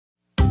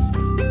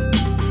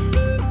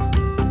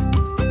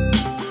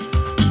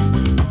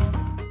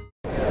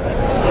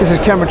This is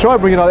Cameron Chai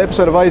bringing another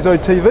episode of AZO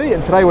TV,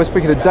 and today we're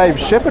speaking to Dave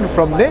Shepherd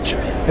from Netzsch,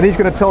 and he's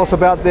going to tell us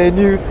about their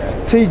new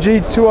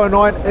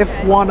TG209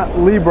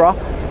 F1 Libra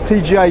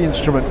TGA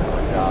instrument.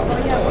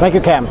 Thank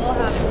you, Cam.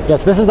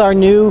 Yes, this is our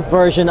new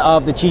version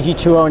of the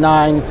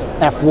TG209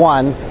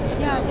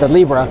 F1, the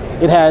Libra.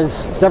 It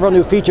has several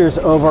new features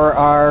over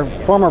our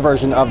former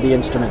version of the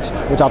instrument,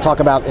 which I'll talk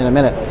about in a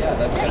minute.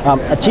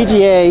 A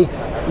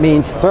TGA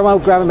means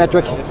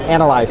thermogravimetric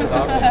analyzer.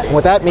 And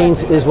what that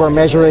means is we're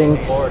measuring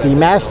the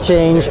mass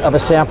change of a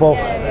sample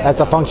as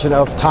a function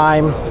of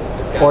time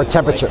or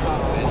temperature.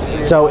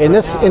 So in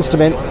this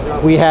instrument,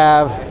 we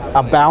have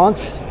a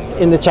balance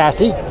in the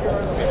chassis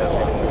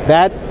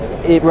that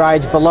it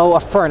rides below a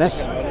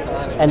furnace,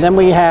 and then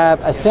we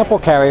have a sample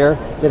carrier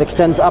that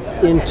extends up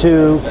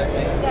into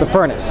the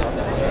furnace.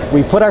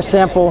 We put our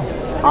sample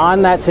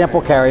on that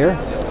sample carrier,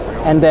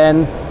 and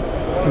then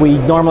we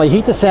normally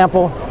heat the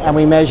sample and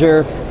we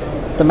measure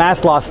the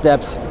mass loss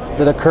steps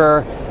that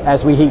occur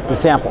as we heat the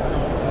sample.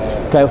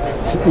 Okay.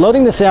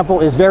 Loading the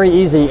sample is very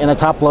easy in a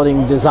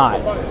top-loading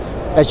design.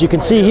 As you can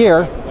see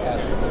here,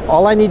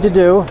 all I need to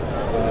do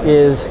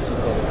is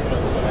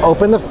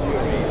open the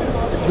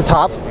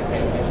top,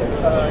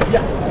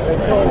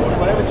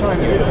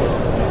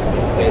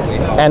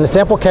 and the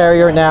sample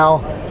carrier now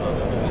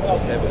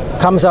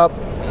comes up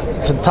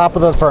to the top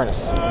of the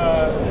furnace.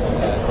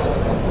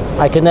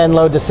 I can then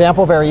load the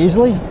sample very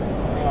easily,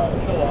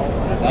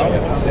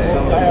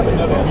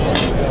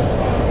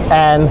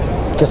 and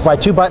just by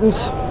two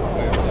buttons,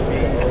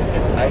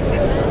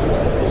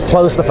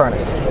 close the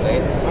furnace.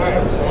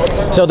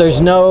 So there's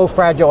no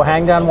fragile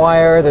hang-down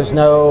wire, there's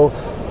no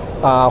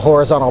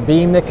horizontal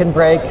beam that can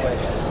break,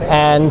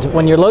 and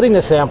when you're loading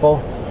the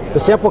sample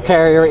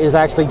carrier is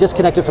actually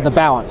disconnected from the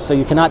balance, so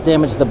you cannot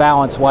damage the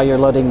balance while you're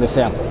loading the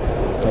sample.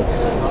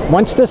 Okay.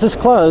 Once this is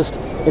closed,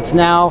 it's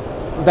now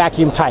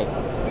vacuum tight.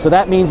 So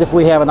that means if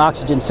we have an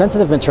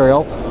oxygen-sensitive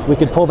material, we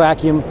could pull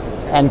vacuum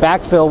and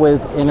backfill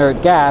with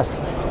inert gas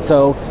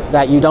so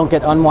that you don't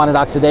get unwanted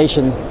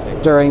oxidation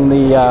during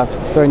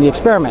the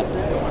experiment.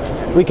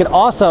 We could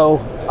also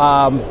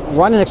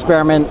run an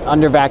experiment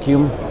under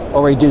vacuum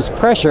or reduced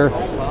pressure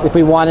if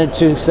we wanted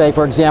to, say,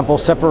 for example,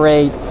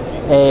 separate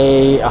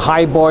a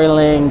high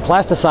boiling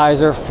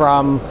plasticizer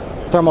from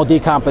thermal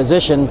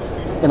decomposition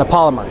in a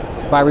polymer.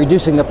 By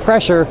reducing the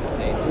pressure,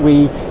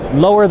 we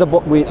lower the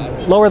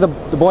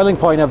boiling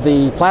point of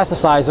the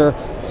plasticizer,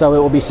 so it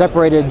will be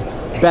separated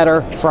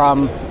better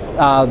from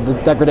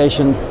the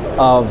degradation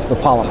of the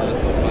polymer.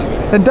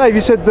 And Dave,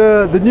 you said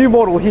the new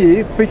model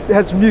here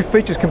has some new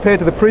features compared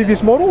to the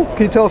previous model.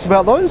 Can you tell us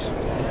about those?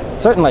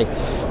 Certainly.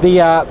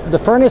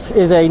 The furnace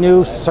is a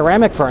new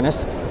ceramic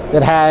furnace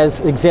that has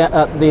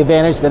the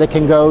advantage that it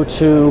can go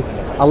to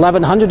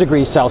 1100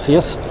 degrees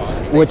Celsius,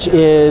 which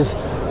is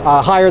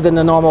higher than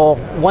the normal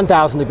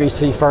 1000 degrees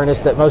C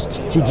furnace that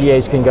most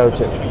TGAs can go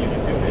to.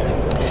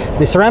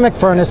 The ceramic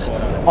furnace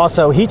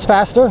also heats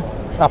faster,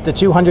 up to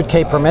 200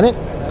 K per minute,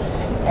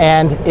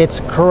 and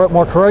it's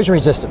more corrosion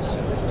resistant.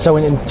 So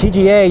in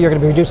TGA, you're going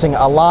to be reducing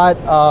a lot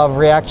of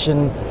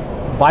reaction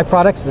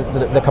byproducts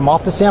that come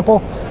off the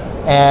sample,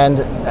 and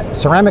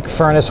ceramic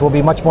furnace will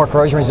be much more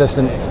corrosion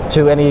resistant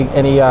to any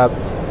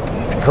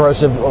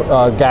corrosive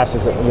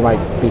gases that you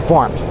might be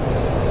formed.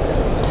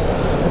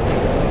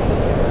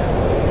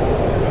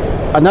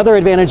 Another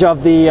advantage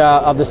of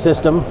the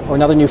system, or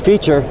another new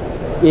feature,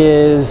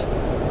 is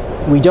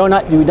we do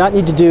not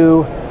need to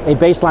do a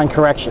baseline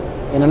correction.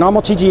 In a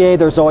normal TGA,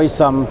 there's always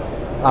some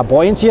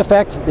buoyancy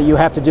effect that you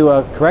have to do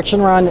a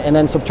correction run and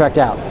then subtract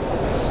out.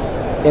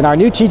 In our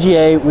new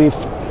TGA,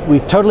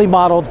 we've totally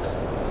modeled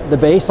the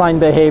baseline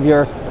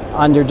behavior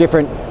under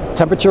different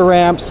temperature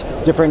ramps,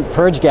 different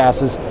purge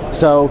gases,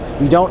 so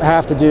you don't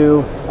have to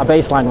do a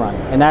baseline run,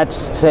 and that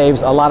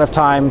saves a lot of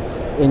time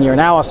in your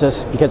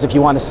analysis, because if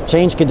you want to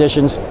change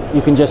conditions,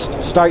 you can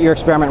just start your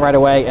experiment right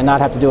away and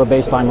not have to do a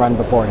baseline run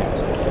beforehand.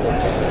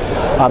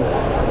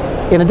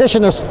 In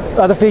addition, there's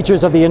other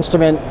features of the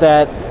instrument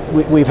that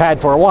we've had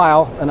for a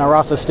while and are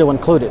also still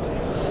included.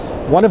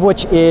 One of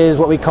which is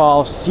what we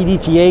call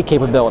CDTA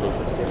capability.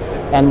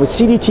 And with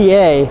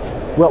CDTA,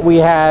 what we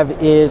have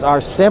is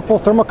our sample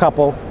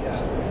thermocouple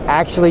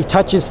actually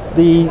touches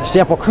the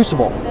sample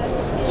crucible.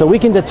 So we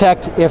can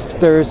detect if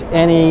there's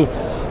any,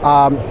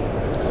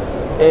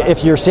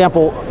 if your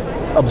sample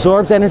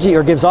absorbs energy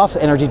or gives off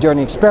energy during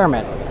the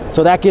experiment.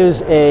 So that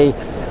gives a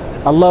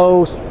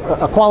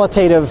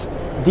qualitative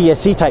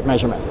DSC type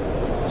measurement.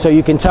 So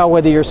you can tell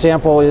whether your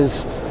sample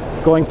is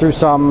going through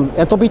some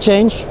enthalpy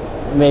change,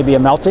 maybe a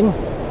melting.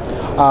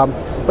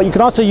 But you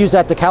can also use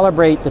that to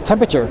calibrate the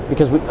temperature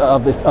because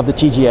of the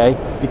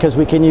TGA, because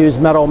we can use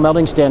metal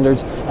melting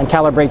standards and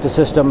calibrate the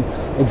system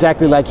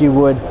exactly like you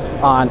would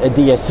on a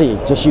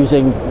DSC, just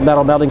using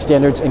metal melting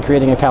standards and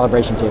creating a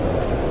calibration table.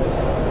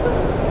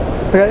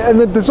 Okay, and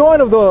the design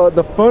of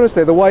the furnace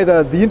there, the way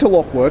the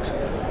interlock works,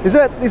 is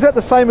that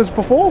the same as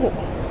before?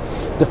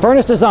 The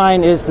furnace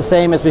design is the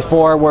same as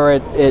before, where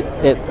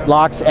it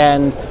locks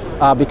and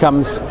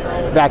becomes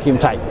vacuum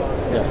tight.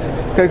 Yes.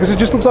 Okay, because it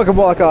just looks like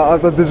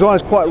the design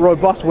is quite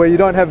robust, where you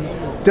don't have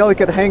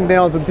delicate hang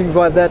downs and things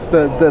like that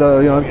that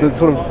are, you know, the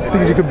sort of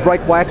things you could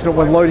break by accident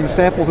when loading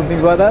samples and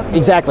things like that?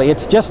 Exactly.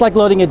 It's just like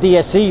loading a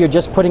DSC. You're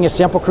just putting a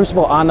sample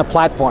crucible on the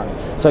platform,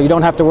 so you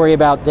don't have to worry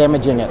about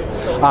damaging it.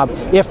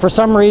 If for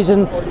some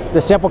reason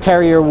the sample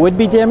carrier would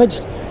be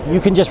damaged, you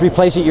can just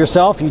replace it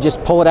yourself. You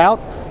just pull it out,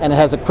 and it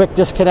has a quick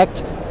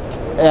disconnect,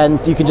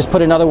 and you can just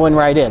put another one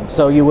right in.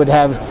 So you would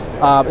have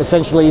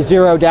essentially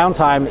zero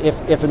downtime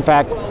if in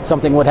fact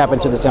something would happen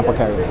to the sample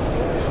carrier.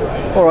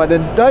 All right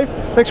then, Dave,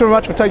 thanks very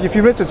much for taking a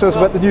few minutes to tell us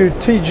about the new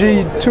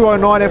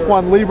TG209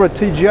 F1 Libra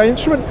TGA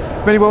instrument.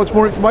 If anyone wants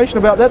more information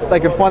about that, they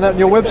can find that on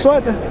your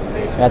website.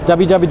 At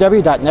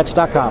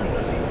www.netzsch.com.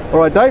 All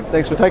right, Dave,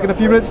 thanks for taking a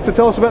few minutes to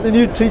tell us about the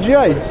new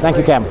TGA. Thank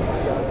you, Cam.